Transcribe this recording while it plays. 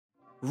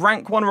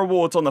Rank 1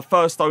 rewards on the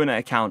first donor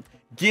account.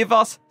 Give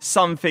us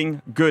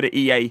something good at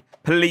EA.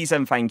 Please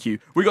and thank you.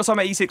 We got some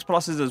 86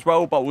 pluses as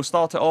well, but we'll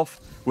start it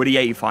off with the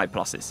 85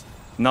 pluses.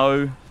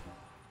 No.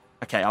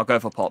 Okay, I'll go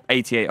for pop.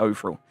 88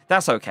 overall.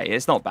 That's okay.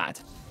 It's not bad.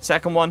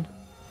 Second one.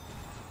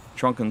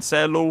 Drunken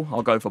Serlu.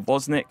 I'll go for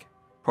Bosnick.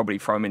 Probably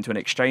throw him into an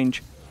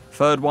exchange.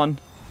 Third one.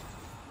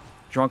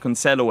 Drunken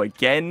Serlu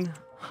again,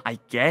 I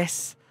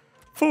guess.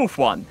 Fourth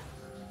one.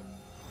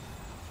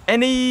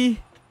 Any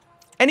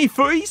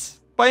footies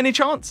by any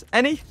chance?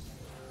 Any?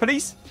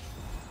 Please?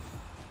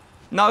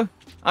 No?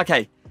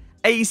 Okay.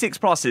 86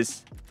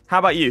 pluses. How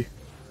about you?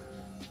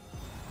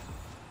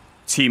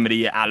 Team of the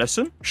Year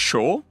Allison?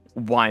 Sure.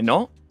 Why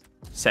not?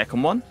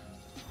 Second one.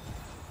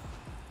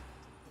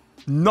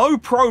 No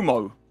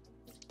promo.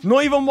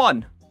 Not even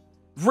one.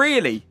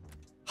 Really?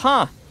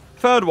 Huh.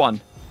 Third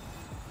one.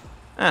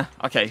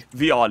 Okay.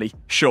 Viali.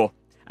 Sure.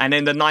 And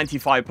then the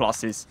 95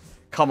 pluses.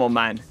 Come on,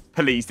 man.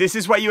 Please. This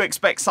is where you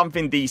expect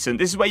something decent.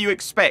 This is where you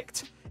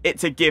expect it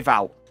to give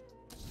out.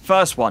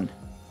 First one.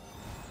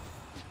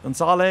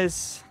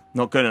 Gonzalez.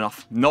 Not good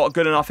enough. Not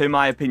good enough in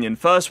my opinion.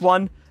 First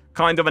one.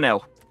 Kind of an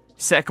L.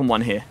 Second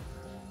one here.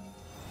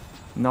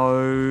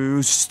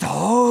 No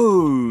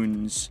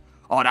Stones.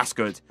 Oh, that's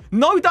good.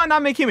 No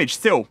dynamic image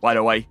still, by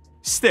the way.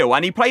 Still.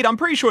 And he played, I'm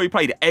pretty sure he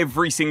played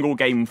every single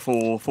game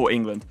for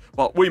England.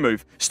 But we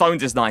move.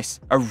 Stones is nice.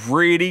 A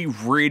really,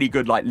 really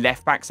good like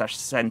left back /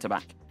 centre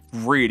back.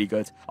 Really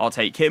good. I'll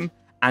take him.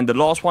 And the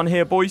last one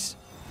here, boys.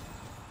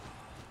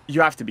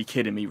 You have to be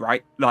kidding me,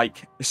 right?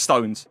 Like,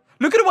 Stones.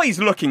 Look at the way he's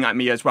looking at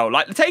me as well.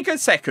 Like, take a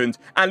second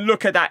and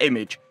look at that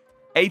image.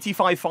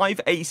 85.5,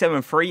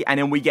 87.3, and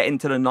then we get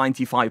into the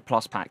 95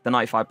 plus pack. The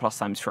 95 plus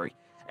times 3.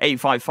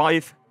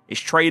 855 is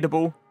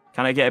tradable.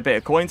 Can I get a bit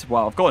of coins?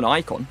 Well, I've got an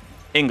icon.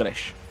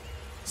 English.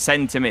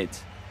 Centre mid.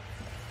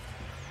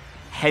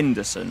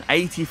 Henderson.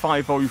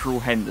 85 overall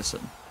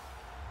Henderson.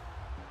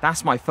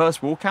 That's my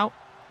first walkout.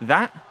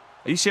 That?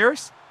 Are you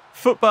serious?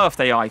 Foot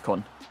birthday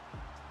icon.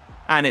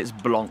 And it's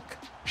Blanc.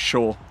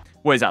 Sure.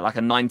 What is that? Like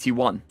a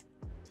 91?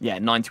 Yeah,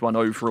 91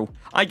 overall.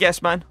 I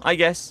guess, man. I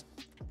guess.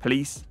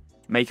 Please.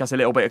 Make us a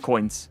little bit of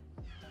coins.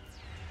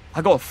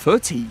 I got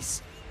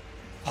footies.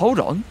 Hold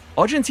on.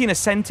 Argentina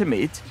centre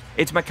mid.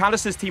 It's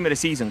McAllister's team of the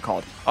season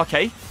card.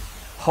 Okay.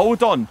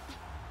 Hold on.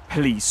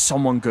 Please,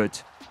 someone good.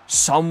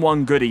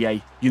 Someone good,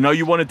 EA. You know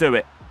you want to do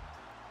it.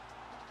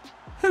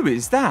 Who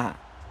is that?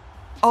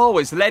 Oh,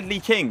 it's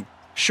Ledley King.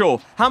 Sure.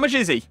 How much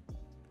is he?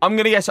 I'm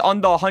going to guess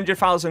under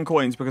 100,000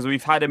 coins because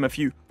we've had him a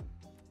few.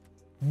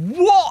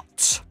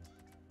 What?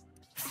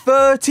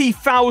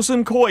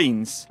 30,000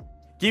 coins.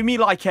 Give me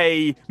like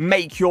a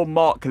make your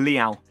mark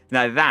Liao.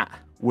 Now that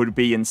would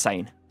be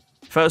insane.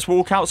 First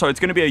walkout. So it's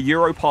going to be a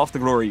Euro Path to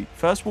Glory.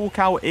 First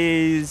walkout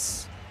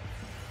is...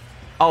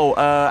 Oh,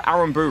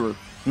 Aaron Buru.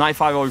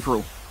 95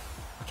 overall.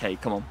 Okay,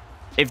 come on.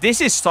 If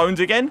this is Stones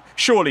again,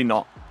 surely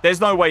not.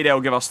 There's no way they'll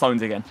give us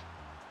Stones again.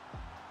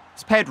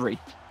 It's Pedri.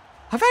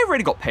 Have I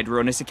already got Pedri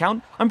on this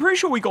account? I'm pretty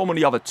sure we got him on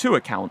the other 2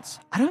 accounts.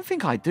 I don't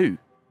think I do.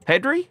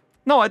 Pedri?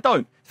 No, I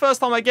don't.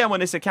 First time I get him on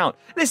this account.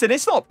 Listen,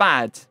 it's not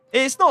bad.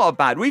 It's not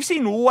bad. We've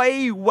seen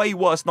way, way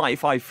worse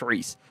 95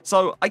 threes.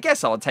 So I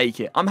guess I'll take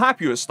it. I'm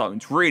happy with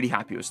Stones. Really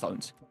happy with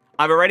Stones.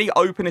 I've already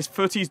opened his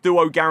Footies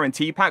Duo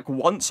Guarantee Pack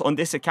once on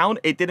this account.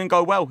 It didn't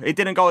go well. It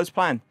didn't go as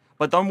planned.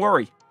 But don't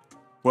worry.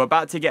 We're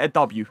about to get a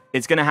W.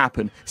 It's going to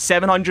happen.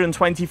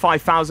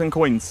 725,000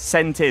 coins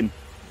sent in.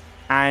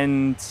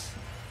 And...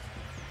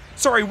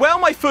 Sorry, where are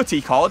my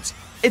footy cards?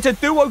 It's a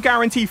Duo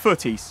Guarantee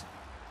Footies.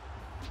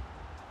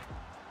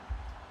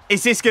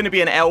 Is this going to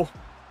be an L?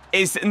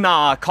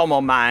 Nah, come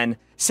on, man.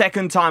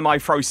 Second time I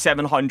throw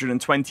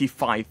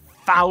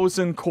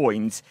 725,000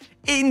 coins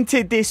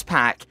into this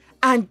pack.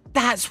 And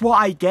that's what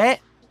I get?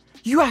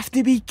 You have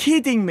to be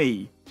kidding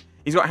me.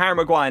 He's got Harry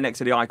Maguire next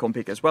to the icon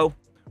pick as well.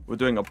 We're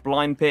doing a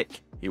blind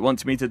pick. He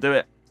wants me to do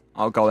it.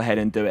 I'll go ahead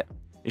and do it.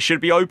 It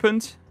should be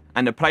opened.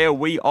 And the player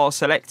we are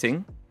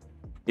selecting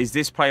is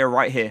this player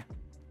right here.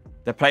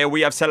 The player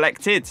we have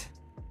selected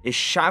is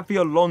Xavi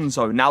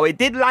Alonso. Now, it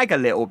did lag a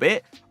little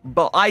bit,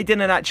 but I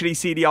didn't actually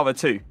see the other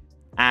 2.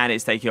 And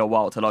it's taking a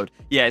while to load.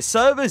 Yeah,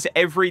 servers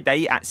every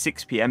day at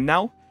 6 PM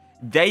now.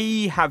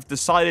 They have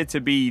decided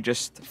to be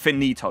just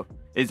finito,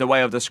 is the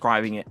way of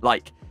describing it.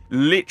 Like,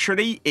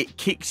 literally, it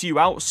kicks you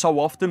out so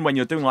often when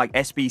you're doing, like,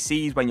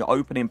 SBCs, when you're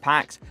opening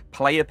packs,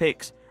 player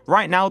picks.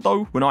 Right now,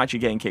 though, we're not actually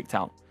getting kicked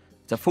out.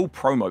 It's a full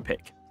promo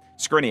pick.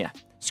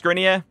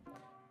 Skriniar.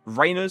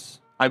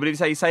 Reyners, I believe is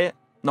how you say it.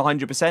 Not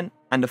 100%.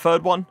 And the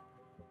third one,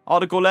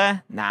 Arda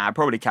Güler? Nah,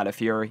 probably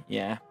Calafiori.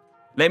 Yeah.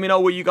 Let me know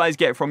what you guys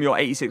get from your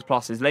 86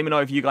 pluses. Let me know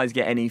if you guys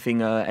get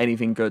anything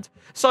anything good.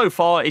 So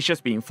far, it's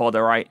just been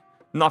fodder, right?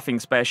 Nothing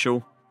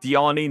special.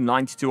 Diani,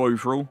 92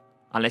 overall.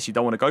 Unless you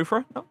don't want to go for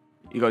her. No,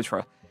 he goes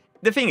for her.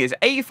 The thing is,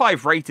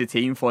 85 rated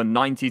team for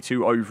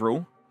 92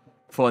 overall.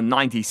 For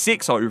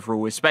 96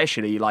 overall,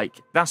 especially.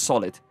 Like, that's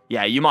solid.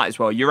 Yeah, you might as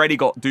well. You already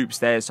got dupes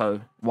there, so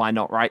why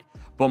not, right?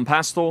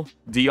 Bompastor,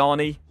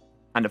 Diani,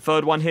 and the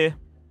third one here.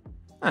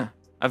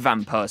 A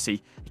Van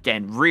Persie.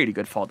 Again, really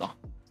good fodder.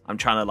 I'm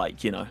trying to,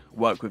 like, you know,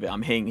 work with it.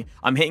 I'm hitting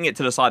it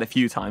to the side a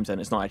few times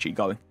and it's not actually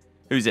going.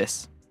 Who's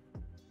this?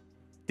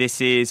 This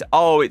is,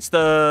 oh, it's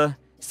the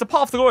Path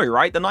of Glory,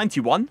 right? The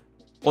 91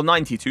 or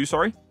 92,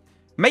 sorry.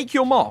 Make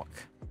your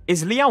mark.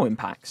 Is Liao in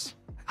packs?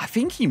 I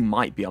think he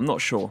might be. I'm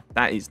not sure.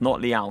 That is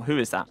not Liao. Who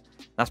is that?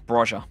 That's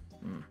Broja.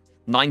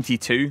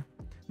 92,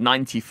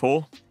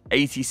 94,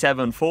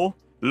 87-4.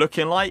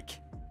 Looking like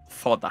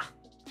fodder.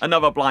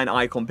 Another blind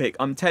icon pick.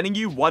 I'm telling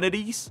you, one of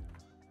these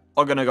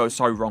are going to go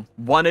so wrong.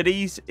 One of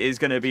these is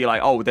going to be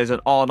like, oh, there's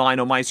an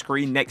R9 on my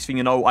screen. Next thing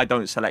you know, I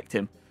don't select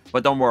him.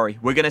 But don't worry.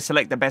 We're going to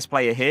select the best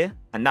player here.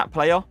 And that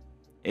player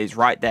is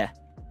right there.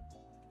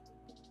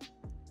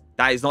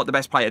 That is not the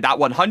best player. That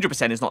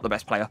 100% is not the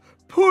best player.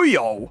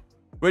 Puyo.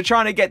 We're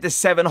trying to get to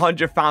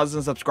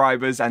 700,000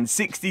 subscribers, and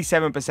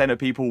 67% of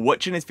people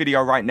watching this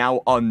video right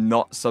now are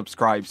not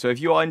subscribed. So if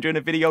you are enjoying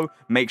the video,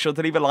 make sure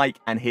to leave a like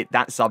and hit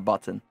that sub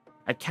button.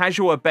 A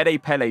casual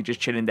Abede Pele just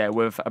chilling there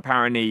with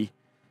apparently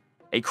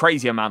a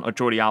crazy amount of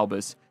Jordi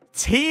Albas.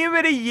 Team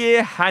of the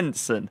Year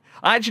Hansen.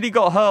 I actually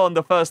got her on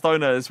the first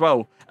owner as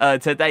well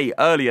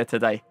earlier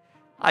today.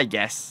 I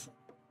guess.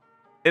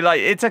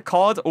 It's a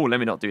card. Oh, let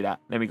me not do that.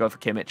 Let me go for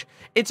Kimmich.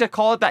 It's a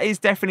card that is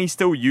definitely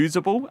still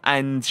usable,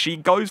 and she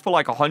goes for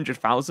like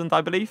 100,000, I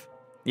believe.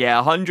 Yeah,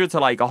 100 to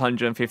like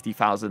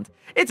 150,000.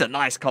 It's a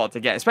nice card to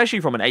get,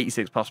 especially from an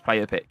 86 plus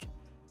player pick.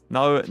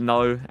 No.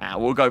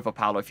 We'll go for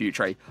Paolo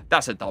Futre.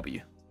 That's a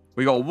W.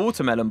 We got a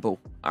Watermelon Ball.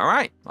 All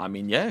right. I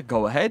mean, yeah,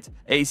 go ahead.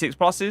 86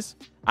 pluses.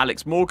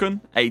 Alex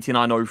Morgan,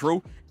 89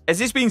 overall. Has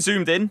this been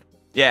zoomed in?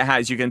 Yeah, it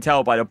has. You can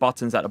tell by the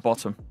buttons at the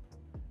bottom.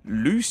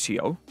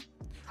 Lucio.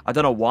 I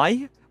don't know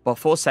why, but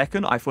for a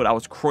second, I thought that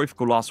was Cruyff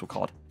Golasso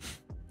card.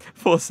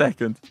 For a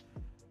second.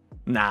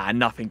 Nah,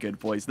 nothing good,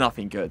 boys.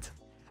 Nothing good.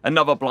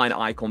 Another blind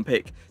icon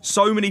pick.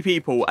 So many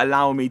people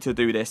allow me to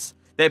do this.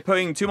 They're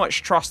putting too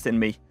much trust in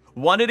me.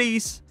 One of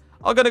these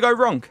are going to go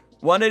wrong.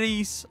 One of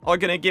these are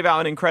going to give out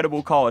an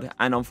incredible card,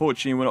 and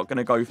unfortunately, we're not going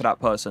to go for that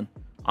person.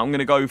 I'm going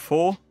to go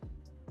for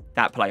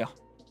that player.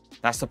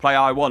 That's the player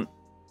I want.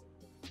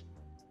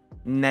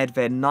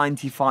 Nedved,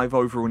 95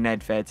 overall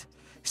Nedved.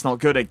 It's not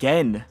good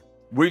again.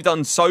 We've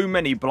done so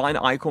many blind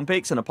icon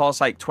picks in the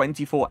past like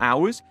 24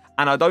 hours,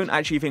 and I don't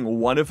actually think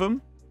one of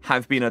them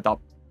have been a dub.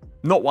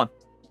 Not one.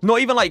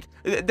 Not even like,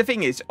 the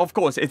thing is, of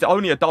course, it's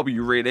only a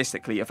W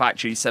realistically if I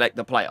actually select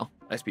the player.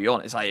 Let's be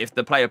honest. Like, if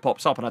the player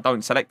pops up and I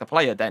don't select the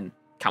player, then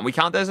can we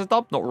count that as a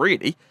dub? Not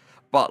really.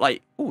 But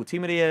like, oh,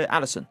 Team of the Year,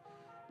 Allison.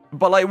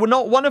 But like, we're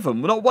not one of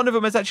them. Not one of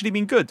them has actually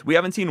been good. We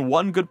haven't seen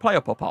one good player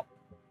pop up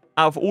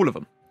out of all of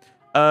them.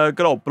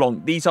 Good old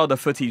Blanc. These are the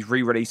Footies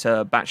re-release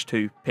batch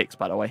 2 picks,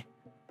 by the way.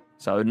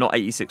 So not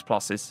 86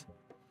 pluses.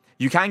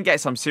 You can get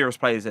some serious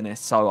players in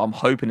this, so I'm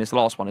hoping this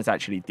last one is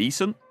actually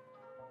decent.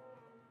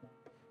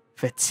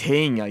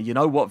 Vitinha. You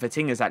know what?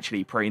 Vitinha is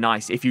actually pretty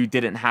nice if you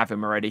didn't have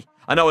him already.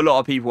 I know a lot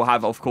of people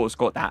have, of course,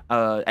 got that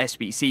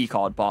SBC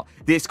card, but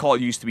this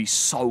card used to be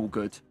so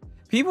good.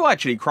 People are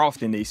actually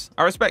crafting these.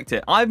 I respect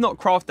it. I've not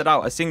crafted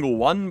out a single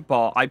one,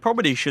 but I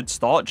probably should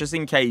start just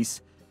in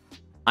case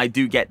I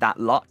do get that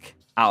luck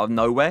out of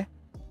nowhere.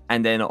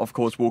 And then, of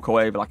course, walk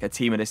away with like a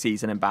Team of the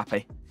Season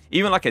Mbappe.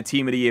 Even like a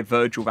Team of the Year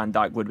Virgil van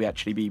Dijk would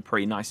actually be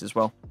pretty nice as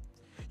well.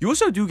 You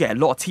also do get a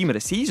lot of Team of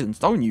the Seasons,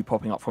 don't you,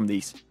 popping up from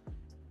these?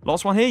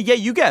 Last one here? Yeah,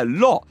 you get a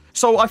lot.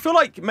 So I feel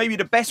like maybe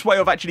the best way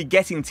of actually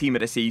getting Team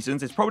of the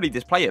Seasons is probably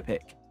this player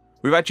pick.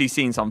 We've actually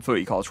seen some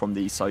footy cards from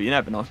these, so you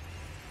never know.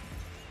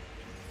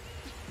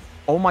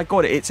 Oh my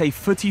god, it's a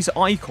Footies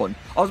icon.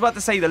 I was about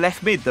to say the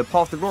left mid, the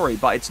Path to Glory,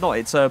 but it's not.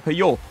 It's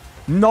Puyol.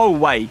 No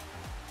way.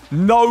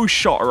 No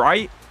shot,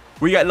 right?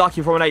 We get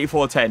lucky from an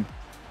 84-10.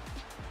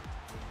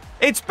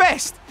 It's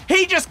best.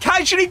 He just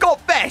casually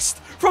got best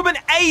from an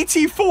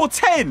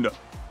 84-10.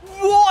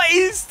 What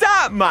is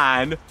that,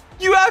 man?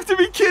 You have to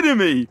be kidding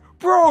me.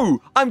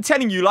 Bro, I'm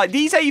telling you, like,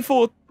 these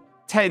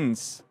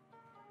 84-10s,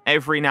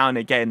 every now and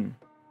again,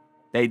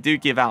 they do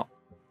give out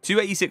 2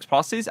 86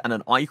 pluses and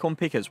an icon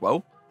pick as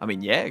well. I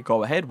mean, yeah,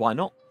 go ahead. Why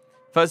not?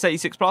 First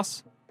 86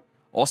 plus,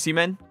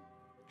 Osimhen,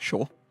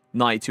 sure.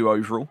 92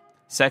 overall.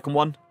 Second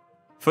one,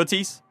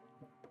 Footies.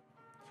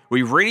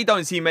 We really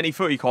don't see many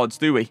footy cards,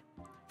 do we?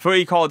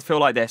 Footy cards feel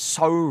like they're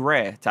so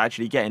rare to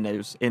actually get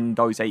in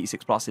those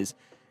 86 pluses.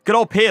 Good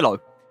old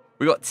Pirlo.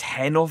 We got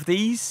 10 of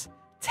these.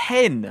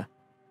 10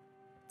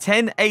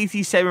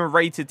 87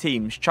 rated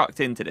teams chucked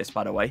into this,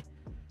 by the way.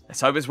 Let's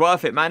hope it's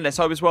worth it, man. Let's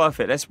hope it's worth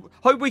it. Let's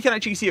hope we can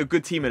actually see a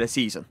good team of the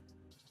season.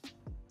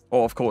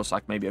 Or, of course,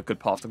 like maybe a good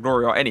Path to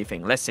Glory or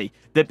anything. Let's see.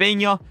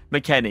 Debinha,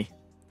 McKennie.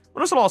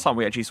 When was the last time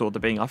we actually saw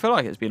Debinha? I feel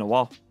like it's been a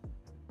while.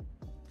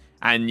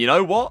 And you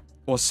know what?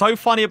 What's so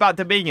funny about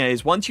Debinha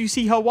is once you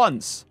see her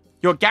once,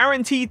 you're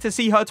guaranteed to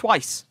see her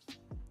twice.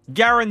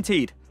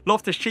 Guaranteed.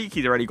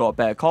 Loftus-Cheeky's already got a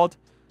better card.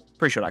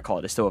 Pretty sure that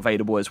card is still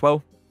available as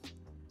well.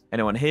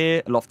 Anyone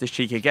here?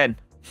 Loftus-Cheek again.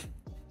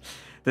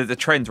 There's a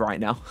trend right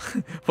now.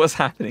 What's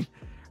happening?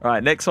 All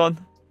right, next one.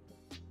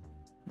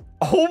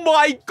 Oh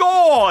my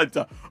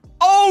god!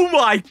 Oh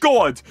my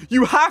god!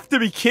 You have to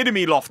be kidding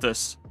me,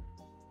 Loftus.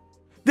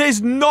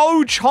 There's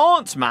no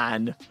chance,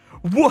 man.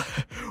 What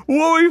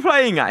are we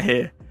playing at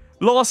here?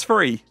 Last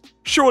 3.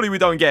 Surely we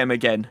don't get him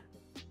again.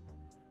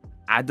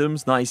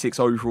 Adams, 96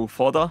 overall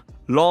fodder.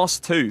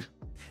 Last 2.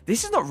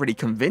 This is not really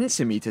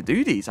convincing me to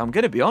do these, I'm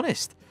going to be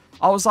honest.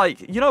 I was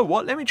like, you know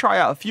what? Let me try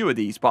out a few of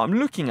these, but I'm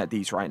looking at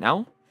these right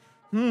now.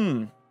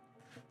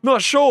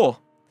 Not sure.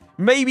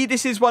 Maybe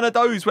this is one of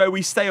those where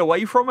we stay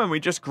away from and we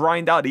just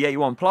grind out the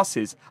 81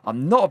 pluses.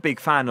 I'm not a big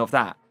fan of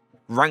that.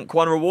 Rank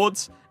 1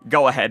 rewards?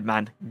 Go ahead,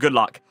 man. Good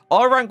luck.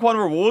 Our rank 1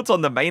 rewards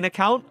on the main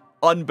account?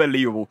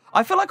 Unbelievable.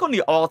 I feel like on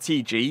the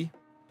RTG,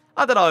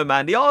 I don't know,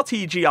 man. The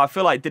RTG, I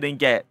feel like didn't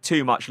get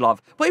too much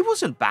love, but it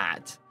wasn't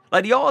bad.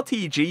 Like, the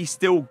RTG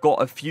still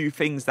got a few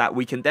things that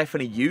we can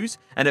definitely use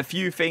and a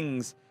few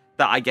things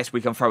that I guess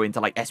we can throw into,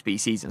 like,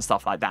 SBCs and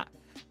stuff like that.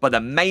 But the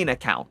main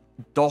account,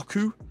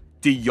 Doku,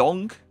 De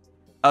Jong,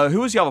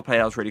 who was the other player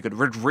that was really good?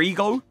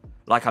 Rodrigo.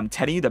 Like, I'm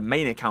telling you, the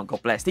main account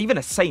got blessed. Even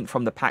a Saint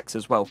from the packs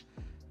as well.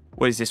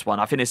 What is this one?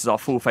 I think this is our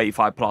full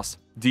 35 plus.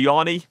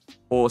 Diani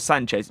or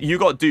Sanchez. You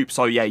got duped,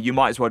 so yeah, you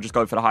might as well just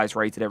go for the highest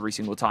rated every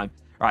single time.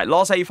 All right,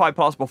 last 85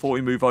 plus before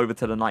we move over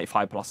to the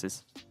 95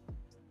 pluses.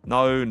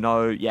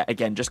 No. Yeah,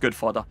 again, just good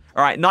fodder.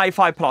 All right,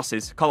 95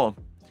 pluses. Come on.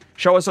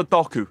 Show us a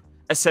Doku,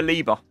 a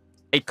Saliba,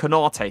 a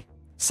Konate.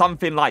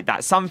 Something like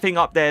that. Something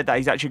up there that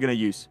he's actually going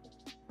to use.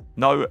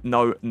 No,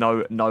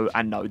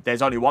 and no.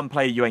 There's only one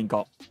player you ain't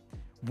got.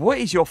 What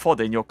is your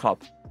fodder in your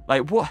club?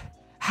 Like, what?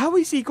 How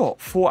has he got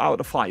 4 out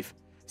of 5?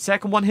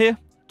 Second one here.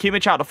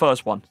 Kimmich out the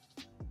first one.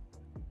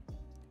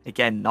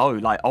 Again, no.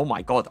 Like, oh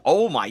my god.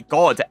 Oh my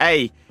god.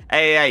 Hey,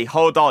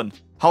 hold on.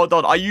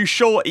 Are you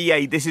sure,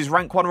 EA, this is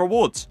rank 1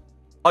 rewards?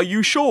 Are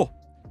you sure?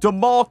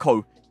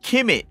 DeMarco,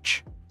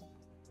 Kimmich.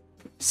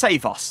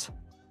 Save us.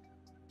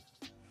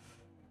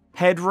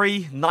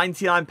 Pedri,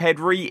 99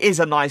 Pedri is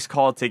a nice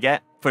card to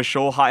get. For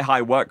sure.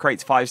 High work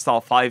rates,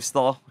 5-star,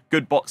 5-star.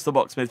 Good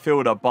box-to-box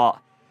midfielder. But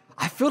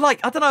I feel like,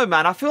 I don't know,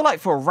 man. I feel like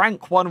for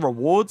rank 1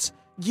 rewards,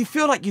 you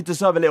feel like you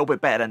deserve a little bit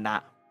better than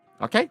that.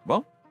 Okay,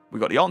 well, we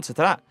got the answer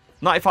to that.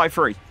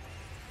 95-3.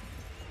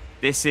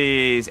 This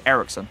is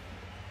Ericsson.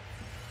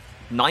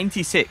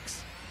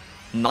 96.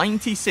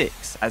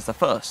 96 as the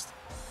first.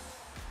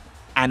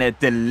 And a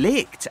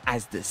Delict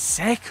as the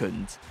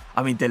second.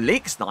 I mean,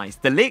 Delict's nice.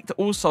 Delict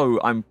also,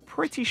 I'm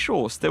pretty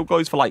sure, still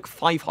goes for like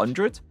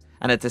 500.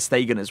 And a Ter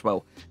Stegen as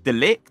well.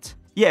 Delict,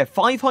 yeah,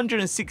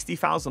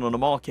 560,000 on the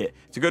market.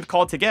 It's a good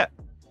card to get.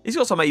 He's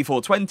got some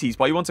 8420s,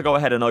 but you want to go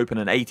ahead and open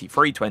an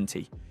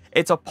 8320.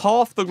 It's a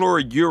Path to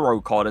Glory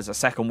Euro card as a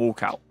second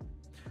walkout.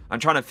 I'm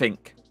trying to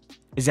think.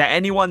 Is there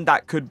anyone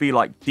that could be,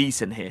 like,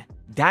 decent here?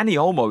 Dani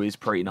Olmo is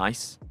pretty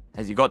nice.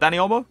 Has he got Dani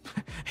Olmo?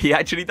 He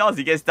actually does.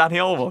 He gets Dani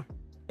Olmo.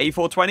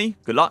 8420,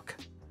 good luck.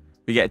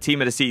 We get a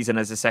team of the season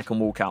as a second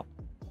walkout.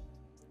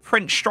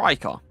 French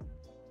striker.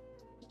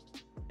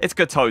 It's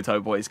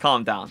Katoto, boys.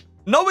 Calm down.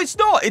 No, it's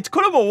not. It's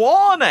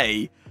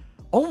Koulibaly.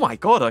 Oh, my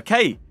God.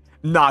 Okay.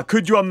 Nah,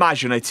 could you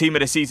imagine a team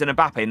of the season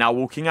Mbappe now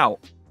walking out?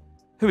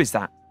 Who is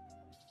that?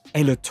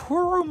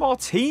 Lautaro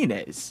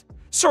Martinez.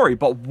 Sorry,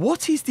 but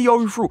what is the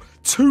overall?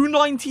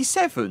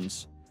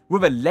 297s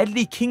with a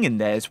Ledley King in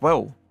there as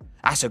well.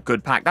 That's a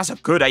good pack. That's a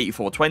good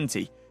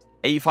 8420.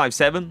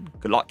 857.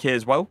 Good luck here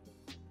as well.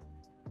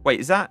 Wait,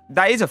 is that?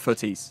 That is a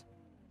footies.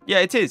 Yeah,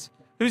 it is.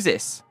 Who's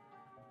this?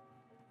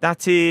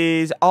 That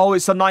is... Oh,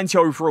 it's a 90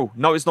 overall.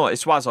 No, it's not.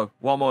 It's Swazo.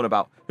 What I'm on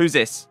about. Who's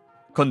this?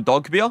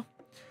 Kondogbia?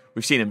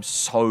 We've seen him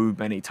so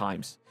many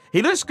times.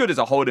 He looks good as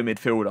a holding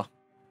midfielder.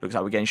 Looks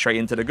like we're getting straight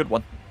into the good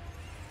one.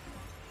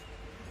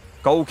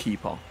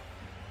 Goalkeeper.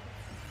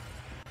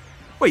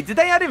 Wait, did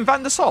they add in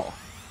Van der Sar?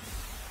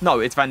 No,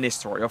 it's Van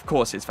Nistelrooy. Of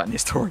course it's Van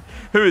Nistelrooy.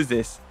 Who is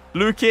this?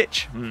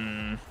 Lukic?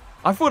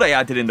 I thought they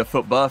added in the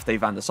foot birthday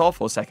Van der Sar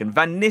for a second.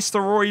 Van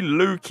Nistelrooy,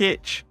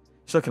 Lukic.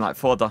 It's looking like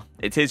fodder.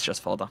 It is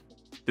just fodder.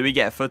 Do we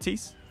get a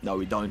footies? No,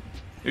 we don't.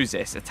 Who's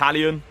this?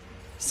 Italian.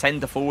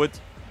 Centre forward.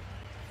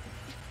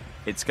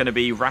 It's going to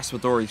be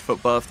Raspadori's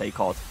foot birthday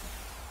card.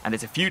 And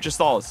it's a Future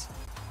Stars.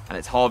 And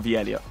it's Harvey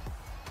Elliott.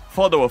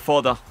 Fodder or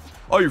fodder.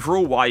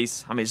 Overall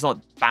wise, I mean, it's not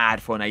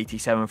bad for an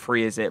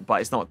 87-3, is it?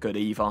 But it's not good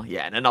either.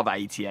 Yeah, and another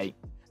 88.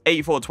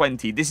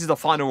 8420. This is the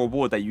final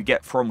reward that you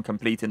get from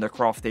completing the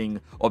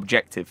crafting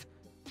objective.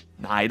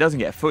 Nah, he doesn't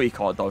get a footy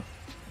card, though.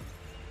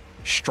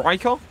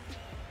 Striker?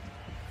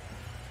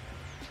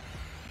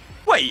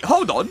 Wait,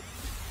 hold on.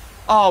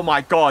 Oh, my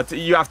God.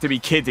 You have to be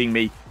kidding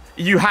me.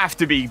 You have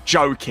to be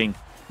joking.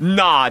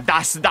 Nah,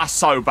 that's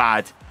so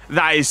bad.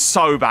 That is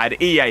so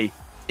bad. EA,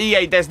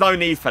 there's no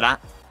need for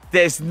that.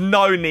 There's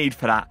no need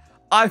for that.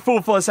 I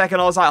thought for a second,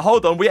 I was like,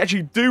 hold on, we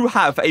actually do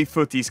have a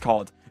footies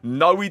card.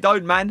 No, we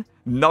don't, man.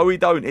 No, we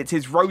don't. It's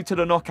his road to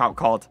the knockout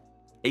card.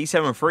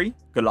 873,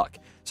 good luck.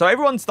 So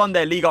everyone's done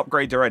their league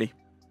upgrade already.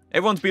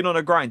 Everyone's been on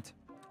a grind.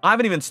 I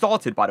haven't even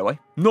started, by the way.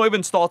 Not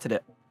even started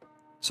it.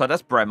 So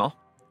that's Bremer.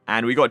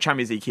 And we got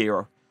Champions League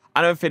hero.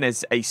 I don't think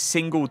there's a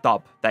single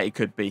dub that it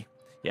could be.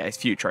 Yeah, it's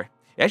Futre.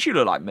 It actually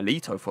looked like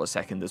Melito for a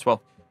second as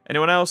well.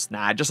 Anyone else?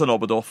 Nah, just an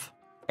Oberdorf.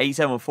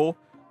 874,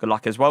 good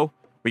luck as well.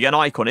 We get an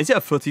icon. Is it a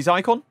footies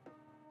icon?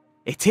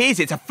 It is.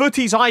 It's a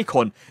footies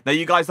icon. Now,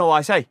 you guys know what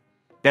I say.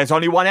 There's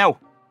only one L.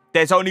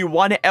 There's only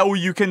one L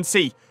you can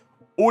see.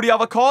 All the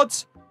other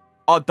cards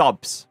are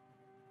dubs.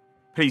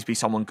 Please be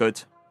someone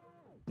good.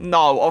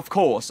 No, of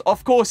course.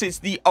 Of course it's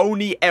the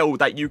only L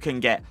that you can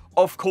get.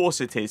 Of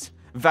course it is.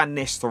 Van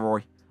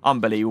Nistelrooy.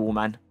 Unbelievable,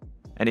 man.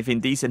 Anything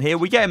decent here?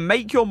 We get a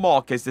make your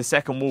mark as the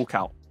second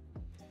walkout.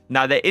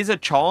 Now, there is a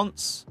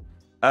chance.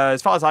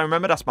 As far as I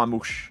remember, that's my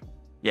Mohr.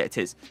 Yeah, it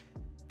is.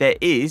 There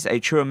is a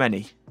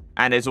Chouameni.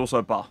 And there's also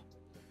a bar.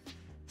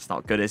 It's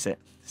not good, is it?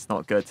 It's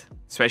not good.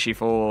 Especially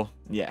for,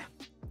 yeah.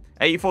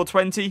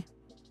 84-20.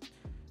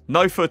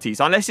 No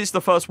footies. Unless it's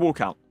the first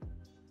walkout.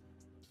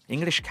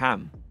 English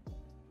Cam.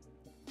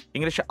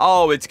 English.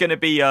 Oh, it's going to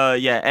be,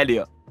 yeah,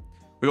 Elliot.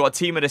 We got a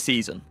team of the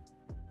season.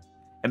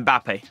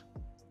 Mbappe.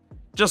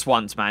 Just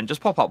once, man.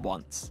 Just pop up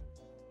once.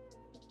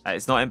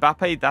 It's not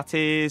Mbappe. That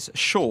is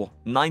Shaw.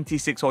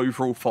 96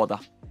 overall fodder.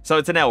 So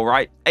it's an L,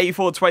 right?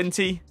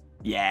 84-20.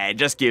 Yeah, it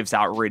just gives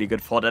out really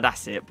good fodder.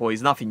 That's it,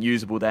 boys. Nothing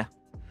usable there.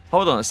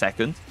 Hold on a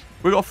second.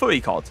 We got a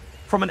footy card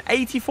from an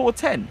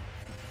 84-10.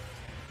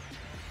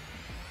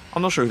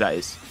 I'm not sure who that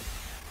is.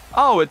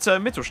 Oh, it's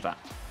Mittelstadt.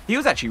 He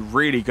was actually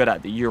really good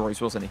at the Euros,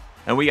 wasn't he?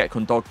 And we get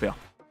Kondogbia.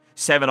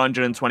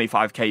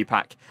 725k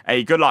pack.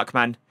 Hey, good luck,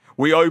 man.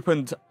 We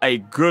opened a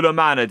good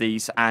amount of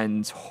these,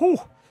 and whew,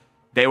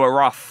 they were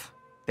rough.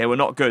 They were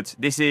not good.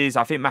 This is,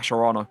 I think,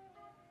 Mascherano.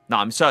 No,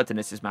 I'm certain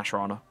this is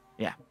Mascherano.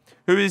 Yeah.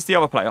 Who is the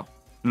other player?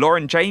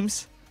 Lauren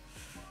James?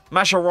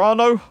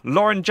 Mascherano?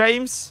 Lauren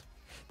James?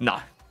 No.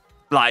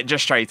 Like,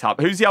 just straight up.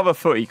 Who's the other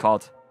footy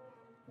card?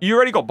 You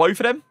already got both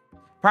of them?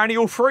 Apparently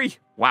all three.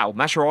 Wow.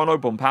 Mascherano,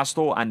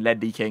 Bompastor, and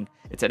Ledley King.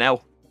 It's an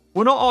L.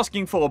 We're not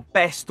asking for a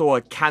best or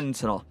a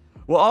Cantona.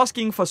 We're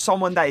asking for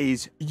someone that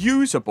is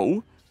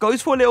usable,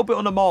 goes for a little bit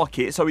on the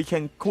market, so we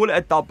can call it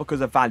a dub because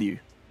of value.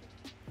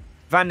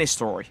 Van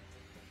Nistelrooy.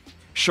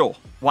 Sure.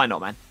 Why not,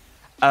 man?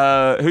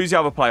 Who's the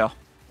other player?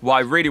 What I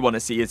really want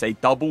to see is a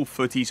double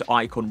footies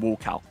icon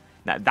walkout.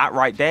 Now, that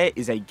right there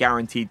is a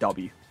guaranteed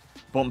W.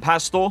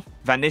 Bompastor,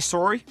 Van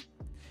Nistelrooy.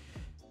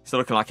 It's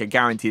looking like a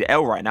guaranteed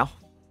L right now.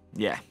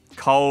 Yeah.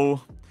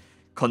 Cole,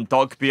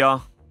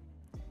 Kondogbia.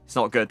 It's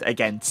not good.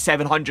 Again,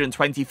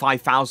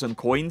 725,000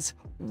 coins.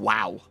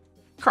 Wow.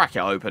 Crack it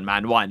open,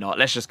 man. Why not?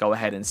 Let's just go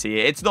ahead and see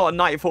it. It's not a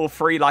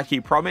 94-3 like he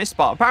promised,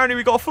 but apparently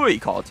we got a footy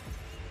card.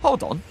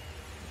 Hold on.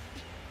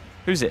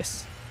 Who's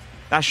this?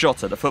 That's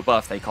Jota, the foot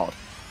birthday card.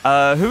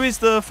 Who is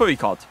the footy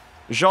card?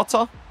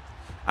 Jota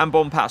and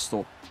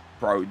Bompastor.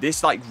 Bro,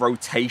 this like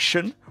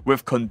rotation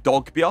with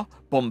Kondogbia,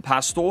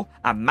 Bompastor,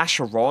 and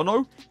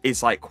Mascherano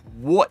is like,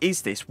 what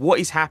is this? What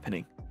is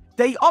happening?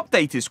 They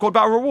updated squad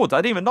battle rewards. I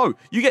didn't even know.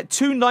 You get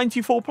 2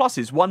 94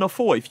 pluses, 1 of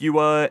 4 if you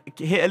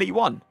hit Elite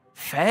 1.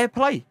 Fair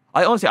play.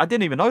 I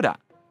didn't even know that.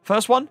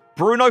 First one,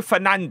 Bruno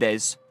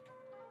Fernandes.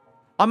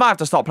 I might have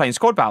to start playing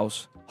squad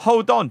battles.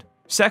 Hold on.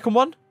 Second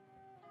one.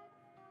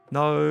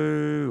 No.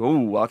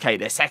 Ooh, okay.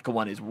 The second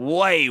one is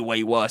way,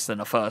 way worse than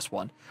the first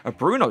one.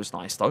 Bruno's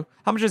nice, though.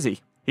 How much is he?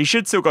 He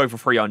should still go for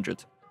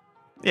 300.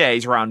 Yeah,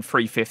 he's around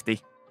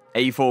 350.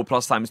 84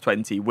 plus times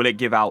 20. Will it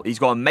give out? He's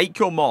got to make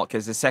your mark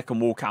as the second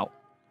walkout.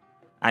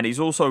 And he's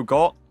also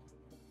got...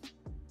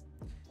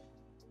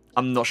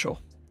 I'm not sure.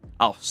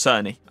 Oh,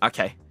 Cerny.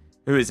 Okay.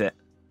 Who is it?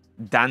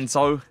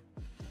 Danzo.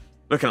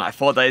 Looking like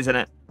fodder, isn't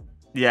it?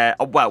 Yeah.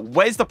 Oh, well,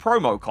 where's the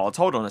promo cards?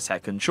 Hold on a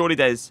second. Surely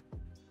there's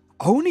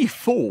only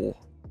 4.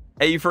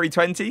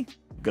 83-20.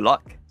 Good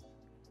luck.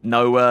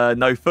 No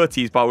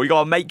footies, but we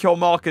got to make your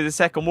mark as a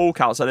second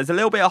walkout. So there's a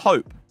little bit of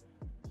hope.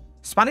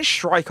 Spanish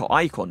striker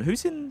icon.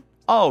 Who's in...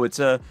 Oh, it's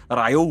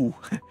Raul.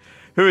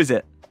 Who is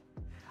it?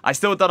 I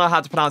still don't know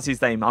how to pronounce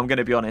his name. I'm going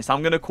to be honest.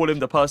 I'm going to call him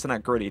the person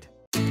that gritted.